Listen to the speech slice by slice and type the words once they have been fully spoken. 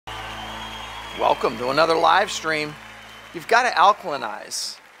Welcome to another live stream. You've got to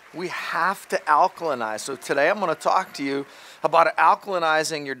alkalinize. We have to alkalinize. So today I'm going to talk to you about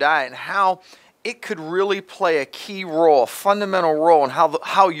alkalinizing your diet and how it could really play a key role, a fundamental role in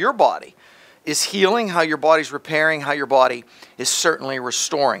how your body is healing, how your body's repairing, how your body is certainly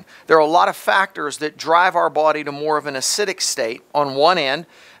restoring. There are a lot of factors that drive our body to more of an acidic state on one end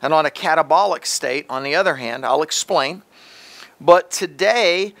and on a catabolic state on the other hand. I'll explain. But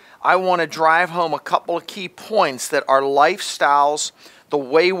today I want to drive home a couple of key points that our lifestyles, the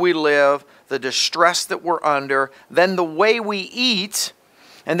way we live, the distress that we're under, then the way we eat,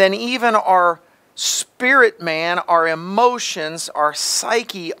 and then even our spirit man, our emotions, our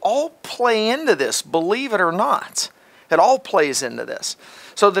psyche all play into this, believe it or not. It all plays into this.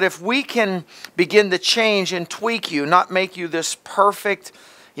 So that if we can begin to change and tweak you, not make you this perfect,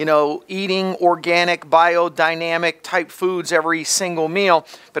 eating organic, biodynamic type foods every single meal,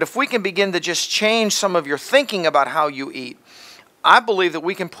 but if we can begin to just change some of your thinking about how you eat, I believe that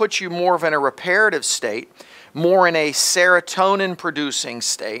we can put you more of in a reparative state, more in a serotonin producing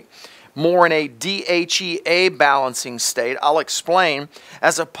state, more in a DHEA balancing state, I'll explain,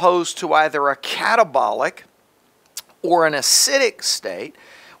 as opposed to either a catabolic or an acidic state,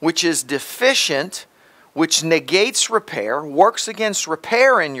 which is deficient, which negates repair, works against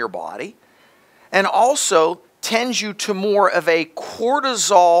repair in your body, and also tends you to more of a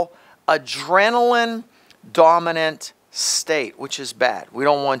cortisol, adrenaline dominant state, which is bad. We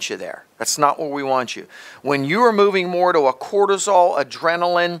don't want you there. That's not where we want you. When you are moving more to a cortisol,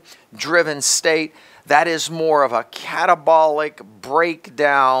 adrenaline driven state, that is more of a catabolic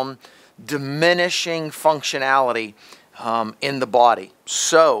breakdown, diminishing functionality in the body.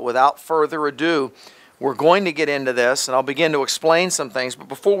 So without further ado, we're going to get into this, and I'll begin to explain some things. But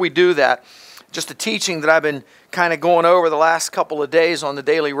before we do that, just a teaching that I've been kind of going over the last couple of days on the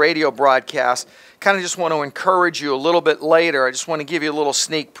daily radio broadcast. Kind of just want to encourage you a little bit later. I just want to give you a little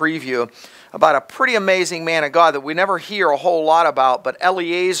sneak preview about a pretty amazing man of God that we never hear a whole lot about, but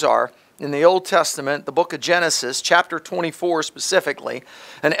Eleazar in the Old Testament, the book of Genesis, chapter 24 specifically.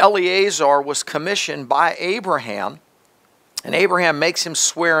 And Eleazar was commissioned by Abraham, and Abraham makes him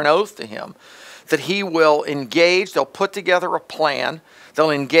swear an oath to him that he will engage, they'll put together a plan, they'll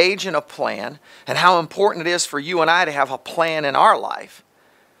engage in a plan, and how important it is for you and I to have a plan in our life.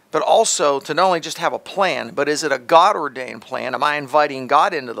 But also to not only just have a plan, but is it a God-ordained plan? Am I inviting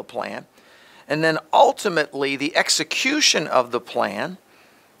God into the plan? And then ultimately the execution of the plan,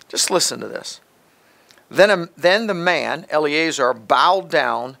 just listen to this. Then the man, Eleazar, bowed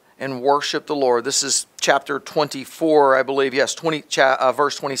down and worshiped the Lord. This is chapter 24, I believe, yes,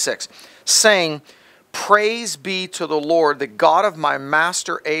 verse 26. Saying, "Praise be to the Lord, the God of my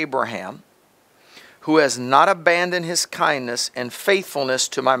master Abraham, who has not abandoned his kindness and faithfulness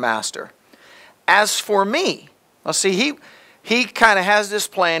to my master. As for me," now see, he kind of has this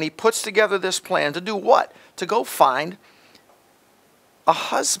plan. He puts together this plan to do what? To go find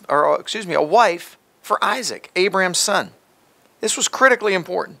a wife for Isaac, Abraham's son. This was critically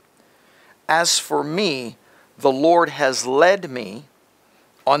important. "As for me, the Lord has led me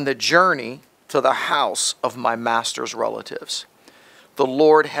on the journey to the house of my master's relatives. The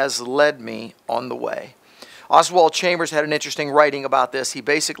Lord has led me on the way." Oswald Chambers had an interesting writing about this. He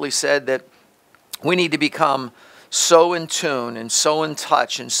basically said that we need to become so in tune and so in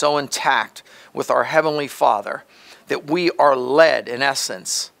touch and so intact with our Heavenly Father that we are led, in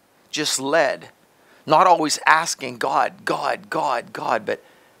essence, just led. Not always asking God, God, God, God, but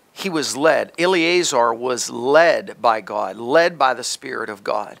he was led. Eleazar was led by God, led by the Spirit of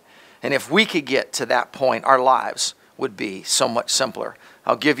God. And if we could get to that point, our lives would be so much simpler.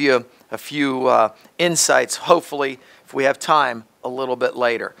 I'll give you a few insights, hopefully, if we have time, a little bit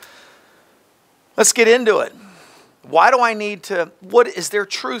later. Let's get into it. Why do I need to, what is there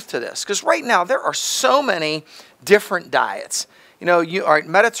truth to this? Because right now, there are so many different diets. All right,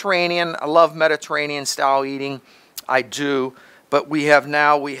 Mediterranean, I love Mediterranean style eating. I do. But we have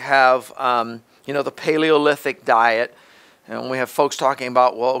the Paleolithic diet. And we have folks talking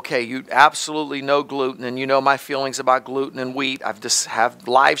about, well, okay, you absolutely no gluten. And my feelings about gluten and wheat. I've just have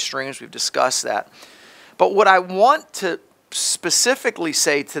live streams. We've discussed that. But what I want to specifically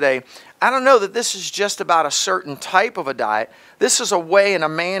say today, I don't know that this is just about a certain type of a diet. This is a way and a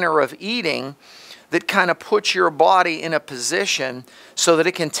manner of eating that kind of puts your body in a position so that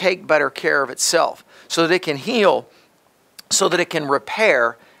it can take better care of itself, so that it can heal, so that it can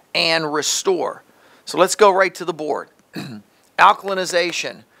repair and restore. So let's go right to the board.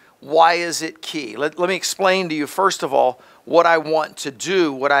 Alkalinization. Why is it key? Let me explain to you, first of all, what I want to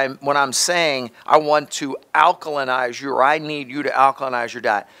do, when I'm saying I want to alkalinize you, or I need you to alkalinize your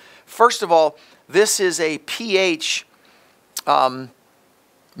diet. First of all, this is a pH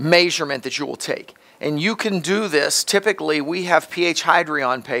measurement that you will take. And you can do this. Typically, we have pH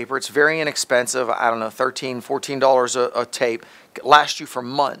Hydrion paper. It's very inexpensive. I don't know, $13, $14 a tape. It lasts you for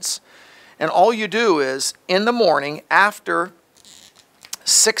months. And all you do is, in the morning, after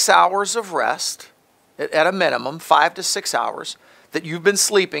 6 hours of rest, at a minimum, 5 to 6 hours, that you've been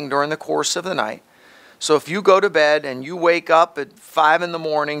sleeping during the course of the night. So if you go to bed and you wake up at 5 in the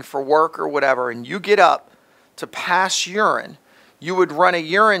morning for work or whatever, and you get up to pass urine, you would run a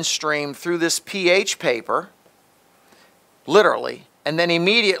urine stream through this pH paper, literally, and then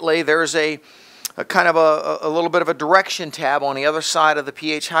immediately there's a kind of a little bit of a direction tab on the other side of the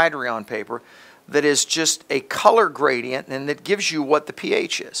pH Hydrion paper that is just a color gradient, and that gives you what the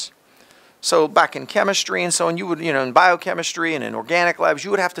pH is. So back in chemistry and so on, you would, in biochemistry and in organic labs,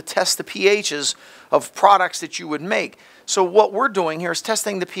 you would have to test the pHs of products that you would make. So what we're doing here is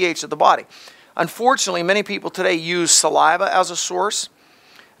testing the pH of the body. Unfortunately, many people today use saliva as a source.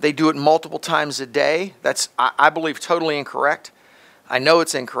 They do it multiple times a day. That's, I believe, totally incorrect. I know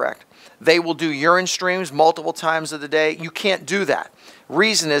it's incorrect. They will do urine streams multiple times of the day. You can't do that.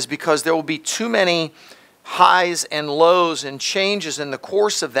 Reason is because there will be too many highs and lows and changes in the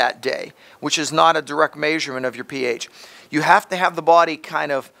course of that day, which is not a direct measurement of your pH. You have to have the body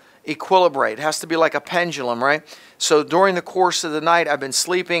kind of equilibrate. It has to be like a pendulum, right? So during the course of the night, I've been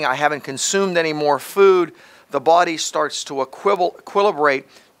sleeping, I haven't consumed any more food, the body starts to equilibrate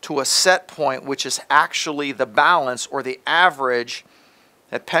to a set point, which is actually the balance or the average.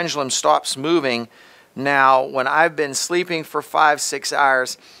 That pendulum stops moving. Now, when I've been sleeping for 5, 6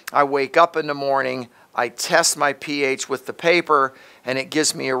 hours, I wake up in the morning, I test my pH with the paper, and it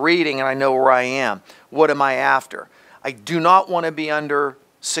gives me a reading, and I know where I am. What am I after? I do not want to be under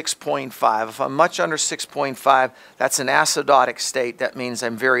 6.5. If I'm much under 6.5, that's an acidotic state. That means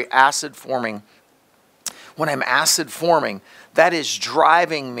I'm very acid forming. When I'm acid forming, that is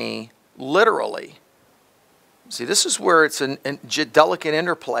driving me literally. See, this is where it's a delicate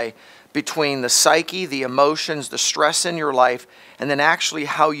interplay between the psyche, the emotions, the stress in your life, and then actually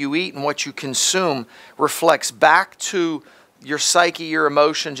how you eat and what you consume reflects back to your psyche, your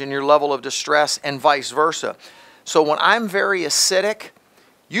emotions, and your level of distress, and vice versa. So when I'm very acidic,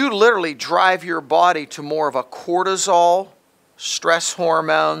 you literally drive your body to more of a cortisol, stress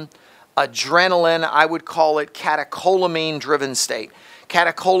hormone, adrenaline, I would call it catecholamine-driven state.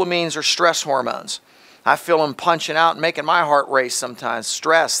 Catecholamines are stress hormones. I feel them punching out and making my heart race sometimes.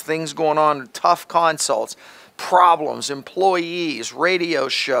 Stress, things going on, tough consults, problems, employees, radio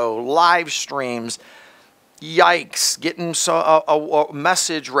show, live streams, yikes, getting a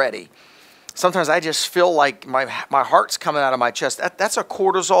message ready. Sometimes I just feel like my heart's coming out of my chest. That's a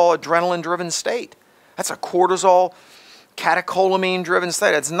cortisol, adrenaline-driven state. That's a cortisol, catecholamine-driven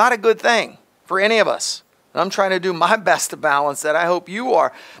state. It's not a good thing for any of us. And I'm trying to do my best to balance that. I hope you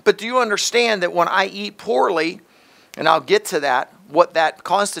are. But do you understand that when I eat poorly, and I'll get to that, what that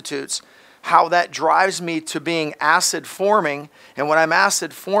constitutes, how that drives me to being acid forming, and when I'm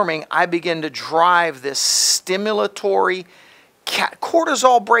acid forming, I begin to drive this stimulatory.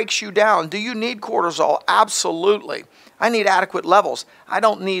 Cortisol breaks you down. Do you need cortisol? Absolutely. I need adequate levels. I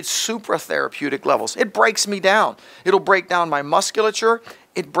don't need supratherapeutic levels. It breaks me down. It'll break down my musculature.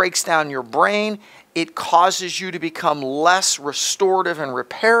 It breaks down your brain. It causes you to become less restorative and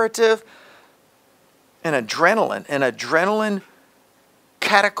reparative. And adrenaline,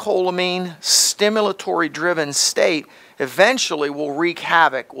 catecholamine, stimulatory-driven state eventually will wreak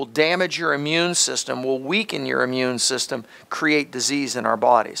havoc, will damage your immune system, will weaken your immune system, create disease in our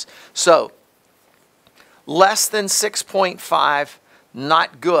bodies. So, less than 6.5,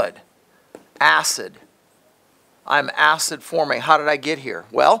 not good. Acid. I'm acid forming. How did I get here?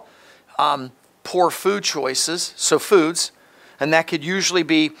 Well, poor food choices, so foods, and that could usually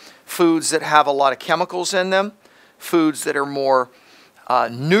be foods that have a lot of chemicals in them, foods that are more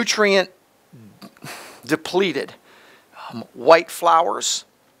nutrient depleted. White flours,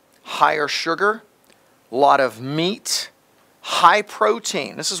 higher sugar, a lot of meat, high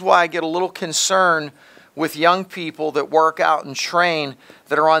protein. This is why I get a little concerned with young people that work out and train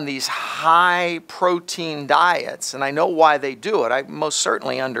that are on these high protein diets. And I know why they do it. I most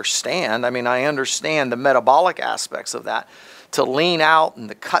certainly understand. I mean, I understand the metabolic aspects of that. To lean out and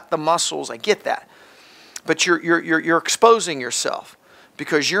to cut the muscles, I get that. But you're exposing yourself,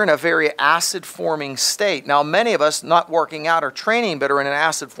 because you're in a very acid-forming state. Now, many of us not working out or training but are in an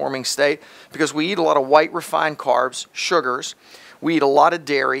acid-forming state because we eat a lot of white refined carbs, sugars, we eat a lot of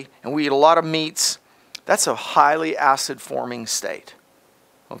dairy, and we eat a lot of meats. That's a highly acid-forming state.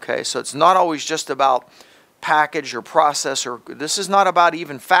 Okay, so it's not always just about package or process, or this is not about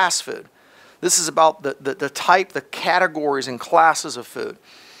even fast food. This is about the type, the categories and classes of food.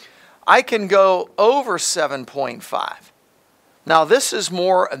 I can go over 7.5. Now this is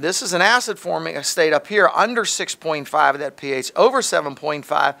an acid forming state up here, under 6.5 of that pH. Over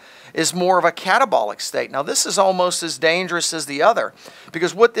 7.5 is more of a catabolic state. Now this is almost as dangerous as the other,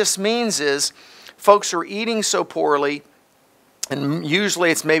 because what this means is folks are eating so poorly, and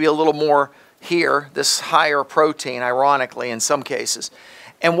usually it's maybe a little more here, this higher protein, ironically, in some cases.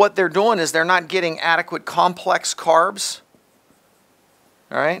 And what they're doing is they're not getting adequate complex carbs.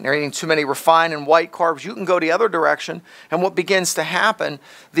 All right, they're eating too many refined and white carbs. You can go the other direction, and what begins to happen,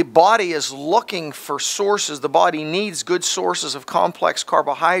 the body is looking for sources. The body needs good sources of complex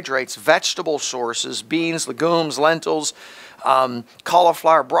carbohydrates, vegetable sources, beans, legumes, lentils,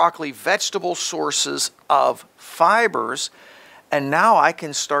 cauliflower, broccoli, vegetable sources of fibers. And now I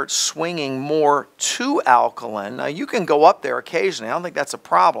can start swinging more to alkaline. Now you can go up there occasionally. I don't think that's a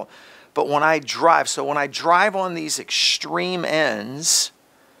problem. But when I drive, when I drive on these extreme ends,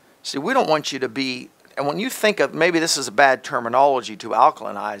 see, we don't want you to be, and when you think of, maybe this is a bad terminology to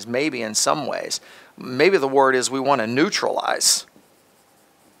alkalinize, maybe in some ways, maybe the word is we want to neutralize.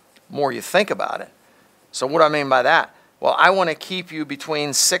 The more you think about it. So what do I mean by that? Well, I want to keep you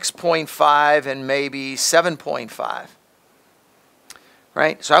between 6.5 and maybe 7.5.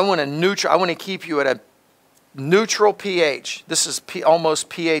 Right? So I want to keep you at a neutral pH. This is almost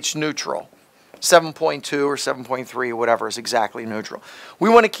pH neutral. 7.2 or 7.3 or whatever is exactly neutral. We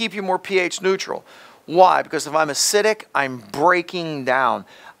want to keep you more pH neutral. Why? Because if I'm acidic, I'm breaking down.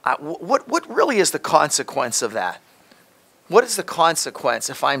 What really is the consequence of that? What is the consequence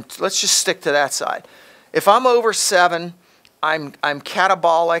if let's just stick to that side. If I'm over 7, I'm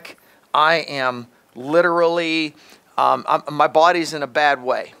catabolic. I am literally, my body's in a bad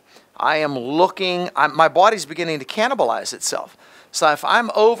way. My body's beginning to cannibalize itself. So if I'm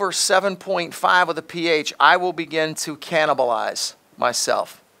over 7.5 with a pH, I will begin to cannibalize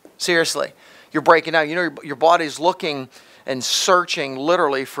myself. Seriously. You're breaking down. You know, your body's looking and searching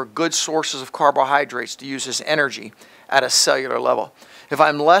literally for good sources of carbohydrates to use as energy at a cellular level. If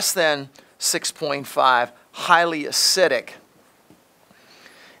I'm less than 6.5, highly acidic,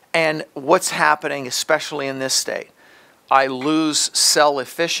 and what's happening, especially in this state, I lose cell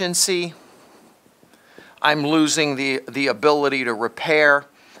efficiency. I'm losing the ability to repair.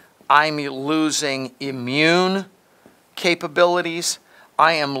 I'm losing immune capabilities.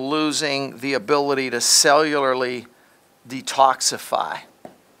 I am losing the ability to cellularly detoxify.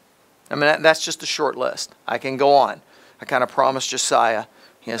 I mean, that's just a short list. I can go on. I kind of promised Josiah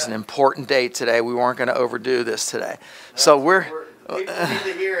he has an important date today. We weren't going to overdo this today. That's so we're... People need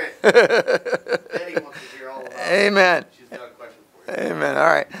to hear it. Betty wants to hear all about it. Amen. She's got a question for you. Amen. All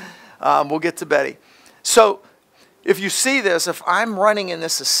right. We'll get to Betty. So if you see this, if I'm running in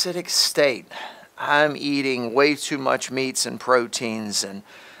this acidic state, I'm eating way too much meats and proteins, and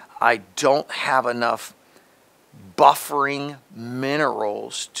I don't have enough buffering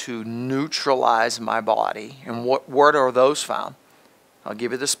minerals to neutralize my body. And where are those found? I'll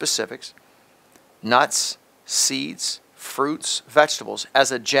give you the specifics. Nuts, seeds, fruits, vegetables.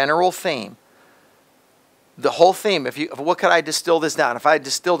 As a general theme, the whole theme, what could I distill this down? If I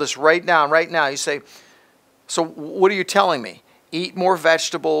distill this right now, you say, so what are you telling me? Eat more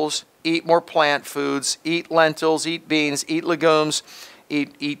vegetables, eat more plant foods, eat lentils, eat beans, eat legumes,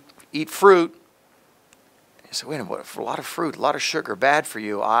 eat fruit. You say, wait a minute, a lot of fruit, a lot of sugar, bad for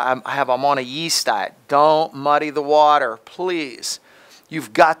you. I'm on a yeast diet. Don't muddy the water, please.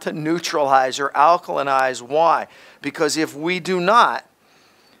 You've got to neutralize or alkalinize. Why? Because if we do not,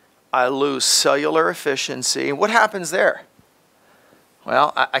 I lose cellular efficiency. What happens there?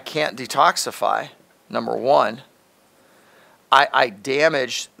 Well, I can't detoxify, number one. I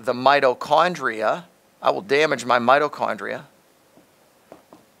damage the mitochondria. I will damage my mitochondria.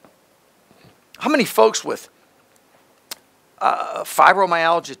 How many folks with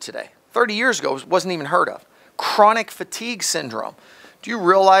fibromyalgia today? 30 years ago, wasn't even heard of. Chronic fatigue syndrome. Do you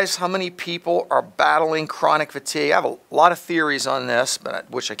realize how many people are battling chronic fatigue? I have a lot of theories on this,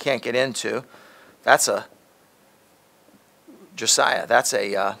 which I can't get into. That's a Josiah. That's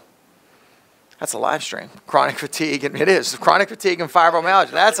a live stream. Chronic fatigue, and it is chronic fatigue and fibromyalgia.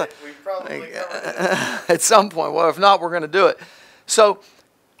 That's we probably at some point. Well, if not, we're going to do it. So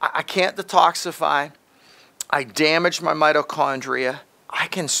I can't detoxify. I damage my mitochondria. I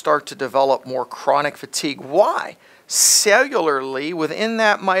can start to develop more chronic fatigue. Why? Cellularly, within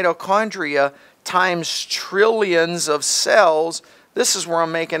that mitochondria, times trillions of cells, this is where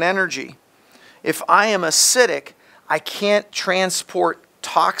I'm making energy. If I am acidic, I can't transport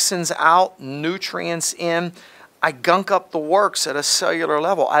toxins out, nutrients in. I gunk up the works at a cellular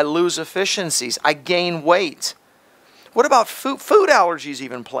level. I lose efficiencies. I gain weight. What about food? Food allergies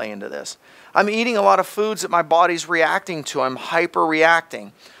even play into this. I'm eating a lot of foods that my body's reacting to. I'm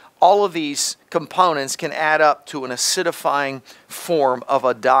hyper-reacting. All of these components can add up to an acidifying form of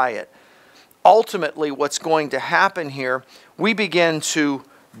a diet. Ultimately, what's going to happen here, we begin to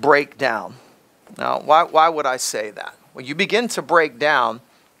break down. Now, why would I say that? Well, you begin to break down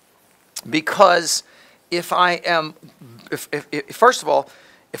because first of all,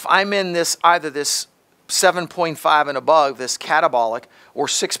 if I'm in this, either this 7.5 and above, this catabolic, or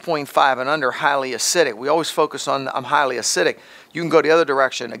 6.5 and under, highly acidic. We always focus on I'm highly acidic. You can go the other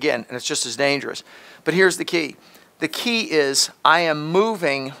direction again, and it's just as dangerous. But here's the key. The key is I am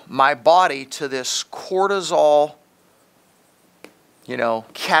moving my body to this cortisol,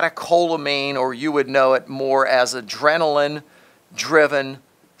 catecholamine, or you would know it more as adrenaline-driven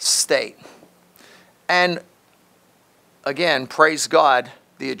state. And again, praise God,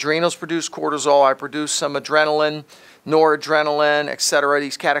 the adrenals produce cortisol. I produce some adrenaline, noradrenaline, etc.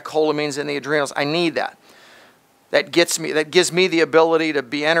 These catecholamines in the adrenals. I need that. That gives me the ability to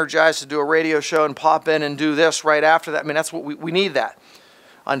be energized to do a radio show and pop in and do this right after that. I mean, that's what we need that.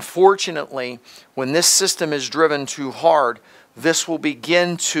 Unfortunately, when this system is driven too hard, this will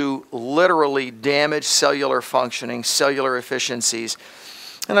begin to literally damage cellular functioning, cellular efficiencies.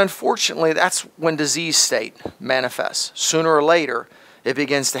 And unfortunately, that's when disease state manifests. Sooner or later, it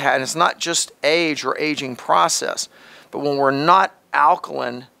begins to happen. And it's not just age or aging process, but when we're not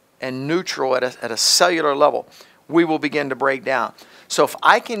alkaline and neutral at a cellular level, we will begin to break down. So if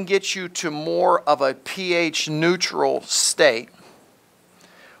I can get you to more of a pH neutral state,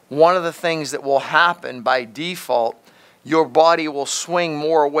 one of the things that will happen by default, your body will swing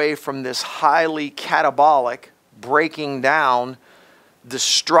more away from this highly catabolic, breaking down,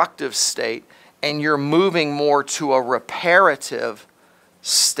 destructive state, and you're moving more to a reparative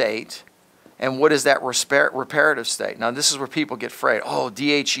state. And what is that reparative state? Now, this is where people get afraid. Oh,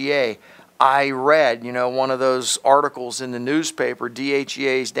 DHEA. I read, one of those articles in the newspaper,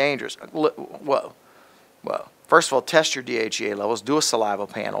 DHEA is dangerous. Whoa. First of all, test your DHEA levels. Do a saliva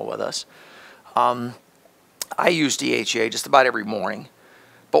panel with us. I use DHEA just about every morning.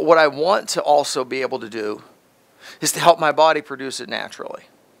 But what I want to also be able to do is to help my body produce it naturally.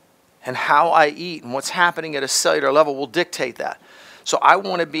 And how I eat and what's happening at a cellular level will dictate that. So I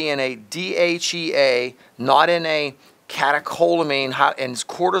want to be in a DHEA, not in a catecholamine and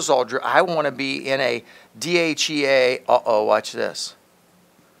cortisol. I want to be in a DHEA, watch this,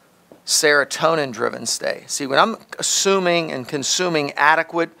 serotonin-driven state. See, when I'm assuming and consuming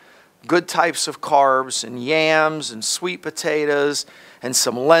adequate, good types of carbs and yams and sweet potatoes and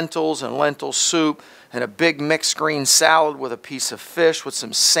some lentils and lentil soup and a big mixed green salad with a piece of fish with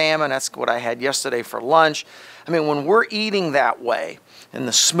some salmon. That's what I had yesterday for lunch. I mean, when we're eating that way, and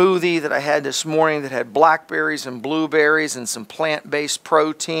the smoothie that I had this morning that had blackberries and blueberries and some plant-based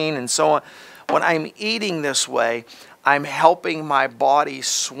protein and so on, when I'm eating this way, I'm helping my body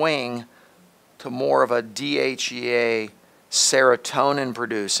swing to more of a DHEA, serotonin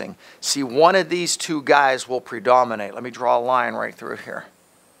producing. See, one of these two guys will predominate. Let me draw a line right through here.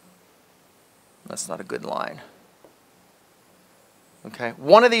 That's not a good line. Okay,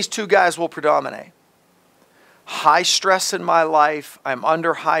 one of these two guys will predominate. High stress in my life, I'm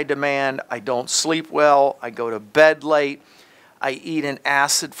under high demand, I don't sleep well, I go to bed late, I eat an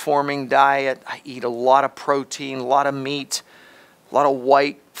acid-forming diet, I eat a lot of protein, a lot of meat, a lot of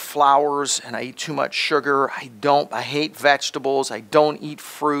white flours, and I eat too much sugar. I hate vegetables, I don't eat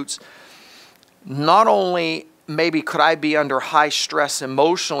fruits. Not only maybe could I be under high stress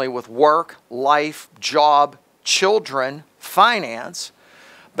emotionally with work, life, job, children, finance,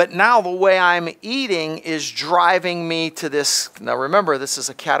 but now the way I'm eating is driving me to this. Now remember, this is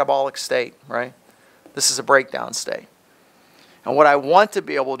a catabolic state, right? This is a breakdown state. And what I want to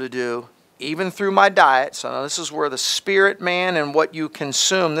be able to do, even through my diet, so now this is where the spirit man and what you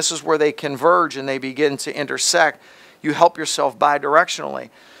consume, this is where they converge and they begin to intersect. You help yourself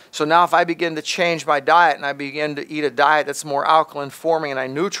bidirectionally. So now if I begin to change my diet and I begin to eat a diet that's more alkaline forming and I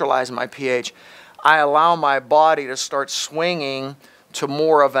neutralize my pH, I allow my body to start swinging to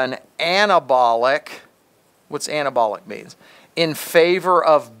more of an anabolic. What's anabolic means? In favor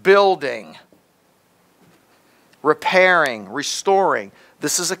of building, repairing, restoring.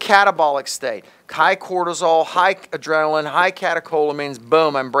 This is a catabolic state. High cortisol, high adrenaline, high catecholamines,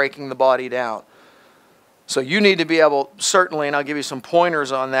 boom, I'm breaking the body down. So you need to be able, certainly, and I'll give you some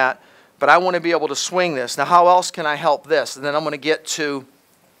pointers on that, but I want to be able to swing this. Now, how else can I help this? And then I'm going to get to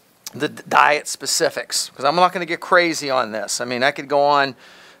the diet specifics, because I'm not going to get crazy on this. I mean, I could go on,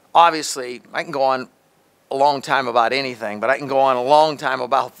 obviously, I can go on a long time about anything, but I can go on a long time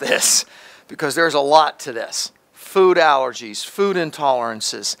about this because there's a lot to this. Food allergies, food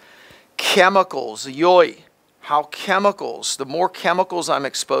intolerances, chemicals, how chemicals, the more chemicals I'm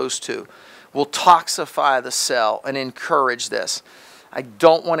exposed to, will toxify the cell and encourage this. I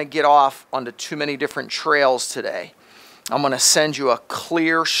don't want to get off onto too many different trails today. I'm going to send you a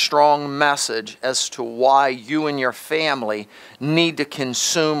clear, strong message as to why you and your family need to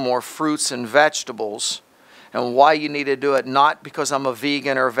consume more fruits and vegetables, and why you need to do it, not because I'm a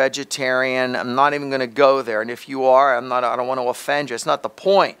vegan or a vegetarian. I'm not even going to go there. And if you are, I don't want to offend you. It's not the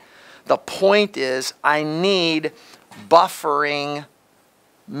point. The point is I need buffering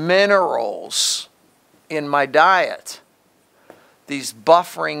minerals in my diet. These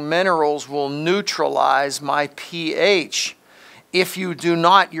buffering minerals will neutralize my pH. If you do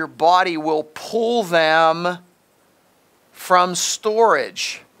not, your body will pull them from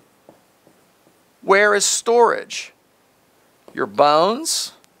storage. Where is storage? Your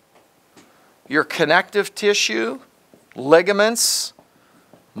bones, your connective tissue, ligaments,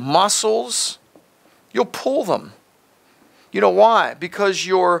 muscles. You'll pull them. You know why? Because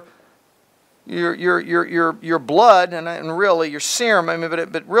your blood and really your serum, I mean,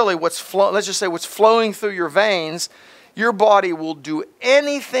 but really let's just say what's flowing through your veins, your body will do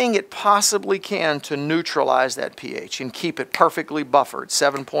anything it possibly can to neutralize that pH and keep it perfectly buffered,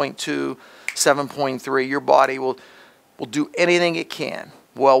 7.2, 7.3. Your body will do anything it can.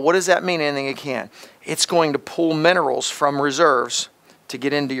 Well, what does that mean, anything it can? It's going to pull minerals from reserves to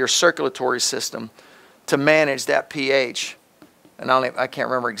get into your circulatory system to manage that pH. And I can't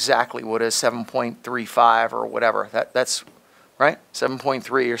remember exactly what it is, 7.35 or whatever. That's right,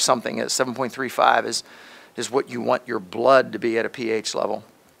 7.3 or something. 7.35 is what you want your blood to be at a pH level.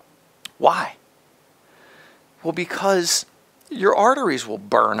 Why? Well, because your arteries will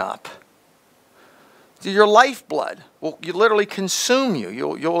burn up. Your lifeblood will literally consume you.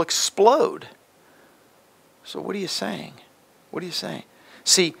 You'll explode. So what are you saying? What are you saying?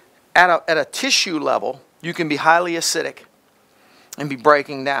 See, at a tissue level, you can be highly acidic and be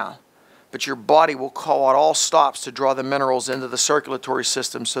breaking down. But your body will call out all stops to draw the minerals into the circulatory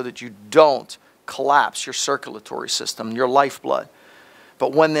system so that you don't collapse your circulatory system, your lifeblood.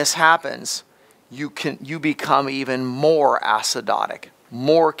 But when this happens, you become even more acidotic,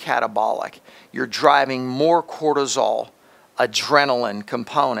 more catabolic. You're driving more cortisol, adrenaline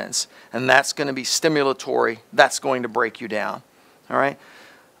components, and that's going to be stimulatory. That's going to break you down. All right?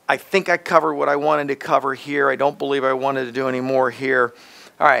 I think I covered what I wanted to cover here. I don't believe I wanted to do any more here.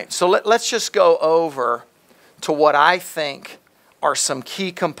 All right, so let's just go over to what I think are some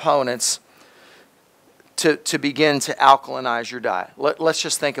key components to begin to alkalinize your diet. Let's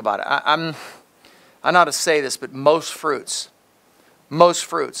just think about it. I know how to say this, but most fruits,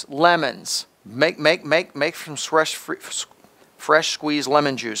 lemons, make some fresh squeezed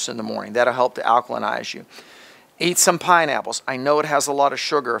lemon juice in the morning. That'll help to alkalinize you. Eat some pineapples. I know it has a lot of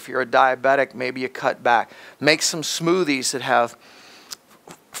sugar. If you're a diabetic, maybe you cut back. Make some smoothies that have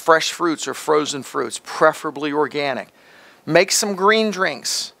fresh fruits or frozen fruits, preferably organic. Make some green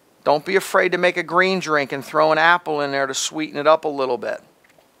drinks. Don't be afraid to make a green drink and throw an apple in there to sweeten it up a little bit.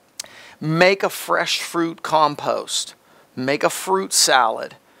 Make a fresh fruit compost. Make a fruit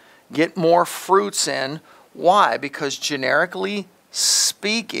salad. Get more fruits in. Why? Because generically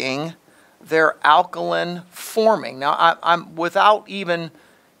speaking, they're alkaline forming. Now, I'm without even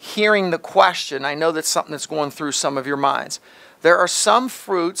hearing the question, I know that's something that's going through some of your minds. There are some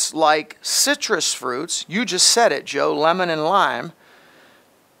fruits like citrus fruits, you just said it, Joe, lemon and lime.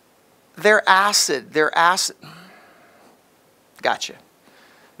 They're acid. They're acid. Gotcha.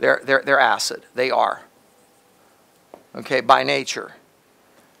 They're acid. They are. Okay, by nature.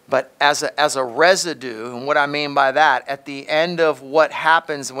 But as a residue, and what I mean by that, at the end of what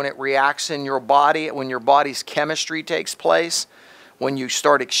happens when it reacts in your body, when your body's chemistry takes place, when you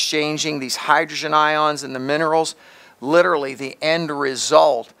start exchanging these hydrogen ions and the minerals, literally the end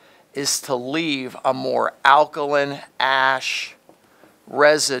result is to leave a more alkaline ash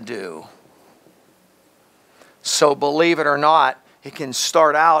residue. So believe it or not, it can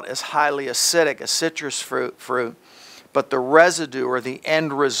start out as highly acidic, a citrus fruit, but the residue or the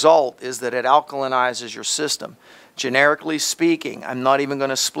end result is that it alkalinizes your system. Generically speaking, I'm not even going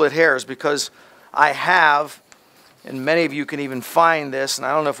to split hairs because I have, and many of you can even find this, and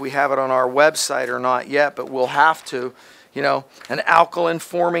I don't know if we have it on our website or not yet, but we'll have to, you know, an alkaline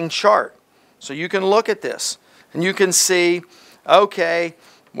forming chart. So you can look at this and you can see, okay,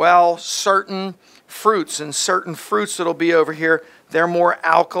 well, certain fruits and certain fruits that'll be over here, they're more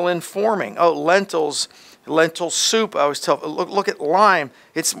alkaline forming. Oh, lentils, lentil soup, I always tell, look at lime,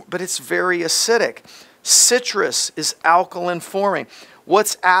 but it's very acidic. Citrus is alkaline forming.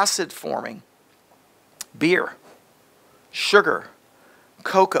 What's acid forming? Beer, sugar,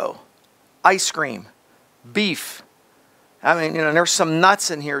 cocoa, ice cream, beef. I mean, there's some nuts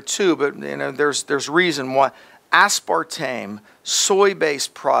in here too, but there's reason why. Aspartame,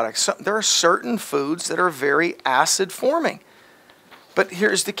 soy-based products. There are certain foods that are very acid forming. But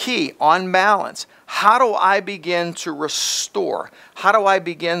here's the key, on balance. How do I begin to restore? How do I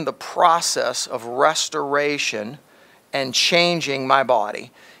begin the process of restoration and changing my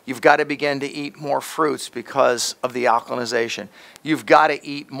body? You've got to begin to eat more fruits because of the alkalinization. You've got to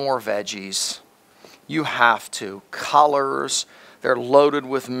eat more veggies. You have to. Colors, they're loaded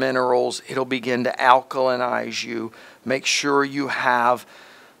with minerals. It'll begin to alkalinize you. Make sure you have,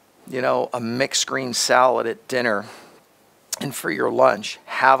 a mixed green salad at dinner. And for your lunch,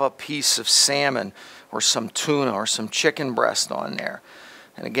 have a piece of salmon or some tuna or some chicken breast on there.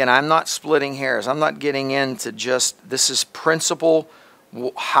 And again, I'm not splitting hairs. I'm not getting into just, this is principle,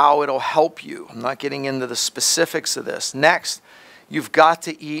 how it'll help you. I'm not getting into the specifics of this. Next, you've got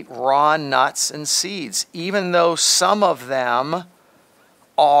to eat raw nuts and seeds, even though some of them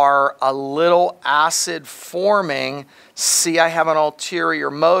are a little acid forming. See, I have an ulterior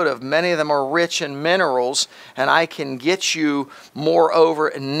motive. Many of them are rich in minerals, and I can get you more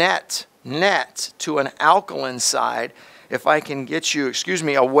over net to an alkaline side if I can get you,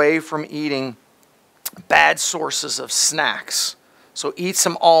 away from eating bad sources of snacks. So eat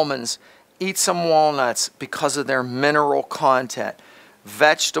some almonds, eat some walnuts because of their mineral content.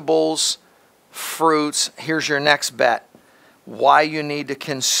 Vegetables, fruits. Here's your next bet. Why you need to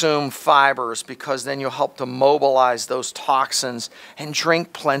consume fibers, because then you'll help to mobilize those toxins, and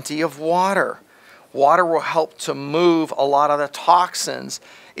drink plenty of water. Water will help to move a lot of the toxins.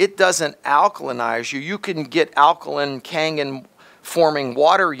 It doesn't alkalinize you. You can get alkaline Kangen forming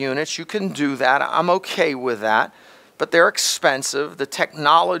water units. You can do that. I'm okay with that. But they're expensive. The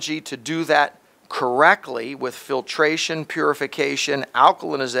technology to do that correctly with filtration, purification,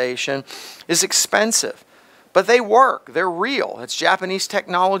 alkalinization is expensive. But they work. They're real. It's Japanese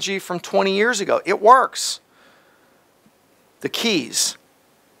technology from 20 years ago. It works. The keys.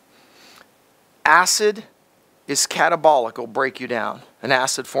 Acid is catabolic. It'll break you down. An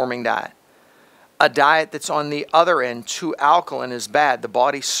acid-forming diet. A diet that's on the other end, too alkaline, is bad. The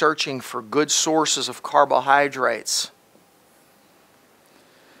body's searching for good sources of carbohydrates.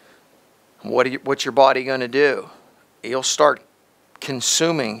 What's your body going to do? You'll start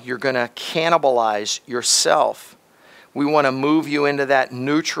consuming. You're going to cannibalize yourself. We want to move you into that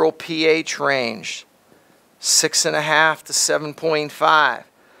neutral pH range, 6.5 to 7.5.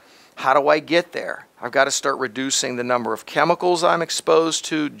 How do I get there? I've got to start reducing the number of chemicals I'm exposed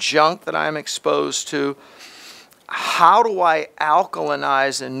to, junk that I'm exposed to. How do I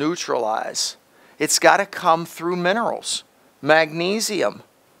alkalinize and neutralize? It's got to come through minerals, magnesium,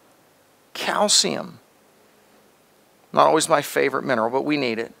 calcium. Not always my favorite mineral, but we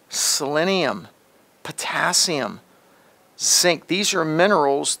need it. Selenium, potassium, zinc. These are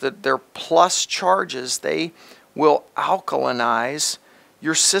minerals that they're plus charges. They will alkalinize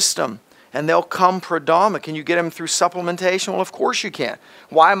your system, and they'll come predominant. Can you get them through supplementation? Well, of course you can.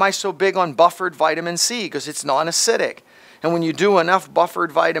 Why am I so big on buffered vitamin C? Because it's non-acidic. And when you do enough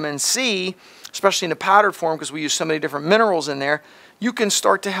buffered vitamin C, especially in the powdered form, because we use so many different minerals in there, you can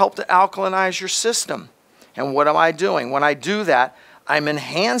start to help to alkalinize your system. And what am I doing? When I do that, I'm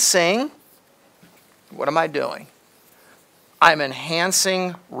enhancing, what am I doing? I'm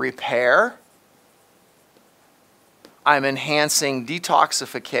enhancing repair. I'm enhancing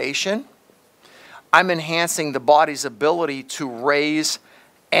detoxification. I'm enhancing the body's ability to raise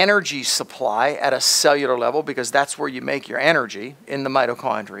energy supply at a cellular level, because that's where you make your energy, in the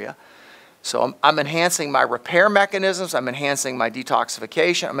mitochondria. So I'm enhancing my repair mechanisms. I'm enhancing my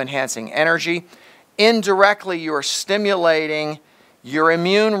detoxification. I'm enhancing energy. Indirectly, you're stimulating your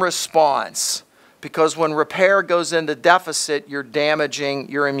immune response, because when repair goes into deficit, you're damaging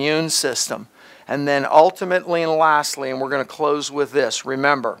your immune system. And then ultimately and lastly, and we're going to close with this,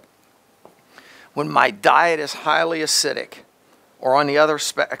 remember, when my diet is highly acidic, or on the other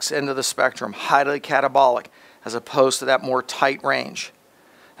end of the spectrum, highly catabolic, as opposed to that more tight range,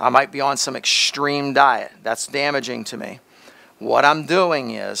 I might be on some extreme diet. That's damaging to me. What I'm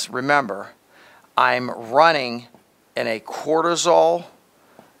doing is, remember, I'm running in a cortisol,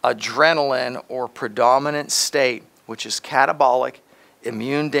 adrenaline, or predominant state, which is catabolic,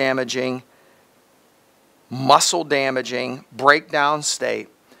 immune damaging, muscle damaging, breakdown state.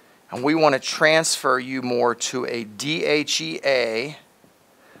 And we want to transfer you more to a DHEA.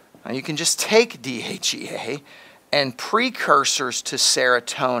 Now you can just take DHEA and precursors to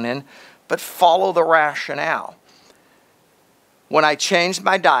serotonin, but follow the rationale. When I change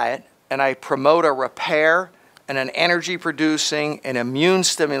my diet and I promote a repair and an energy producing and immune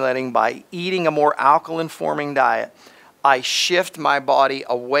stimulating by eating a more alkaline forming diet, I shift my body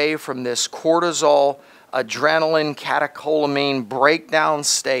away from this cortisol, adrenaline, catecholamine breakdown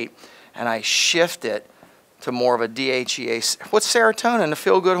state, and I shift it to more of a DHEA. What's serotonin? The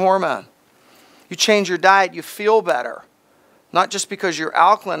feel-good hormone. You change your diet, you feel better. Not just because you're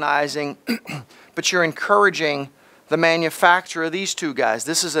alkalinizing, but you're encouraging the manufacture of these two guys.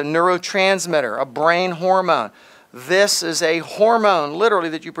 This is a neurotransmitter, a brain hormone. This is a hormone, literally,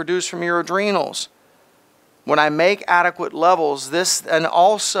 that you produce from your adrenals. When I make adequate levels, this and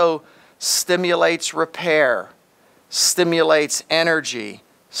also stimulates repair, stimulates energy,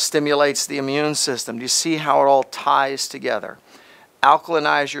 stimulates the immune system. Do you see how it all ties together?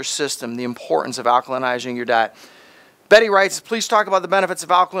 Alkalinize your system, the importance of alkalinizing your diet. Betty writes, please talk about the benefits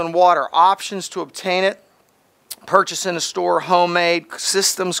of alkaline water, options to obtain it, purchase in a store, homemade,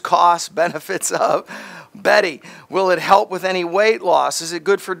 systems, costs, benefits of. Betty, will it help with any weight loss? Is it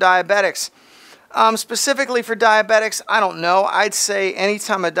good for diabetics? Specifically for diabetics, I don't know. I'd say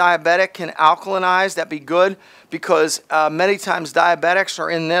anytime a diabetic can alkalinize, that'd be good, because many times diabetics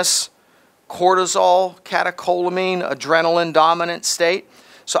are in this cortisol, catecholamine, adrenaline dominant state.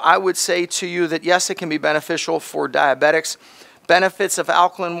 So I would say to you that yes, it can be beneficial for diabetics. Benefits of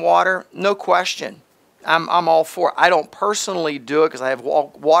alkaline water, no question. I'm all for it. I don't personally do it because I have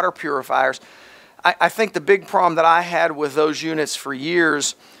water purifiers. I think the big problem that I had with those units for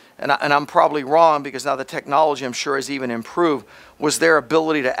years, and I'm probably wrong because now the technology I'm sure has even improved, was their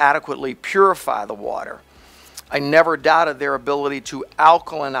ability to adequately purify the water. I never doubted their ability to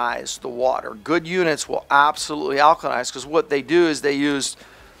alkalinize the water. Good units will absolutely alkalinize because what they do is they use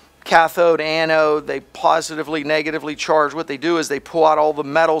cathode, anode, they positively, negatively charge. What they do is they pull out all the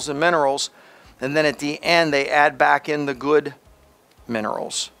metals and minerals, and then at the end they add back in the good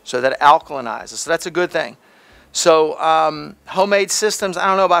minerals. So that alkalinizes. So that's a good thing. So homemade systems, I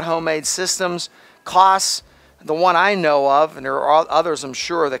don't know about homemade systems. Costs, the one I know of, and there are others I'm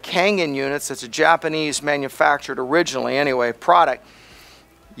sure, the Kangen units, it's a Japanese manufactured originally anyway, product.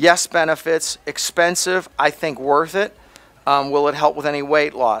 Yes, benefits. Expensive, I think worth it. Will it help with any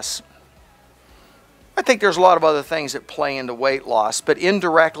weight loss? I think there's a lot of other things that play into weight loss, but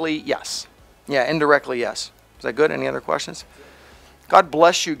indirectly, yes. Yeah, indirectly, yes. Is that good? Any other questions? God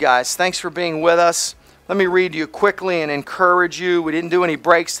bless you guys. Thanks for being with us. Let me read you quickly and encourage you. We didn't do any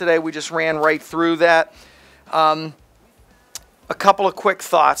breaks today. We just ran right through that. A couple of quick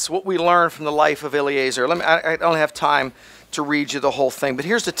thoughts. What we learned from the life of Eliezer. I don't have time to read you the whole thing, but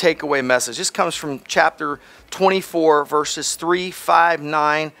here's the takeaway message. This comes from chapter 24, verses 3, 5,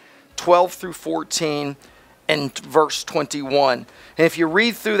 9, 12 through 14, and verse 21. And if you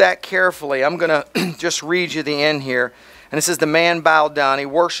read through that carefully, I'm going to just read you the end here. And it says, the man bowed down. He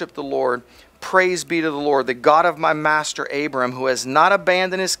worshiped the Lord. Praise be to the Lord, the God of my master Abram, who has not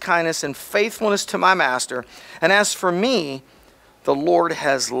abandoned his kindness and faithfulness to my master. And as for me, the Lord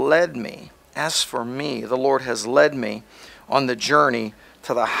has led me. As for me, the Lord has led me on the journey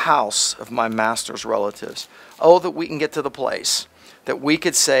to the house of my master's relatives. Oh, that we can get to the place that we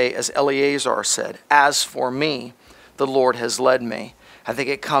could say, as Eliezer said, as for me, the Lord has led me. I think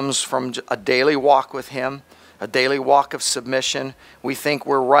it comes from a daily walk with him, a daily walk of submission. We think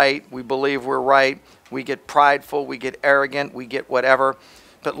we're right. We believe we're right. We get prideful. We get arrogant. We get whatever.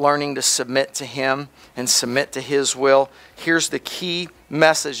 But learning to submit to him and submit to his will. Here's the key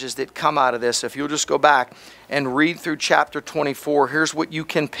messages that come out of this. If you'll just go back and read through chapter 24, here's what you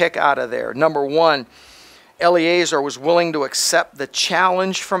can pick out of there. Number one, Eliezer was willing to accept the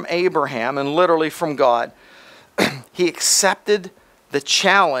challenge from Abraham and literally from God. He accepted the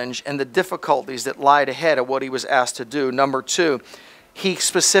challenge and the difficulties that lied ahead of what he was asked to do. Number two, he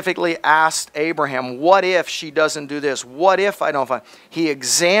specifically asked Abraham, what if she doesn't do this? What if I don't find? He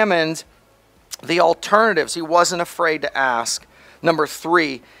examined the alternatives. He wasn't afraid to ask. Number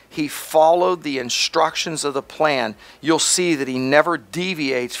three, he followed the instructions of the plan. You'll see that he never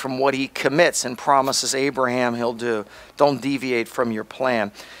deviates from what he commits and promises Abraham he'll do. Don't deviate from your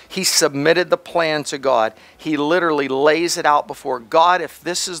plan. He submitted the plan to God. He literally lays it out before God. If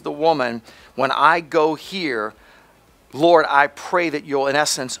this is the woman, when I go here, Lord, I pray that you'll, in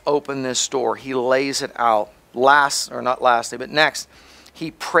essence, open this door. He lays it out. Next,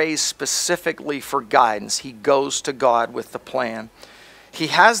 he prays specifically for guidance. He goes to God with the plan. He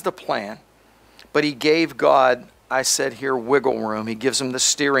has the plan, but he gave God I said here, wiggle room. He gives him the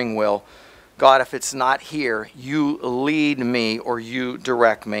steering wheel. God, if it's not here, you lead me or you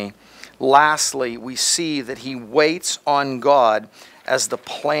direct me. Lastly, we see that he waits on God as the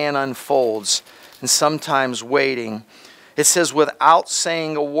plan unfolds, and sometimes waiting. It says, without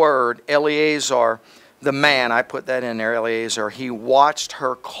saying a word, Eleazar, the man, I put that in there, Eleazar, he watched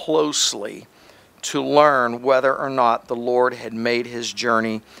her closely to learn whether or not the Lord had made his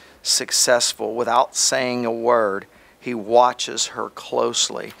journey successful. Without saying a word, he watches her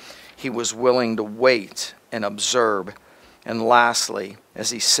closely. He was willing to wait and observe. And lastly,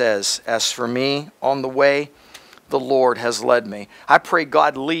 as he says, as for me on the way, the Lord has led me. I pray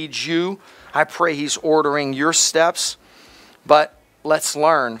God leads you. I pray he's ordering your steps. But let's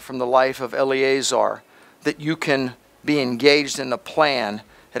learn from the life of Eleazar that you can be engaged in the plan.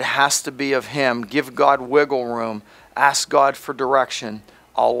 It has to be of him. Give God wiggle room. Ask God for direction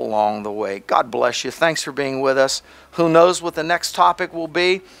all along the way. God bless you. Thanks for being with us. Who knows what the next topic will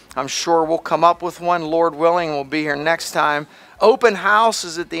be? I'm sure we'll come up with one. Lord willing, we'll be here next time. Open house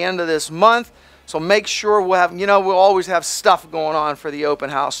is at the end of this month. So make sure we'll have, we'll always have stuff going on for the open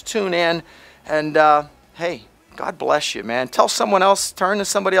house. Tune in. And hey, God bless you, man. Tell someone else, turn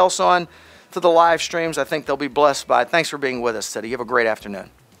somebody else on to the live streams. I think they'll be blessed by it. Thanks for being with us today. You have a great afternoon.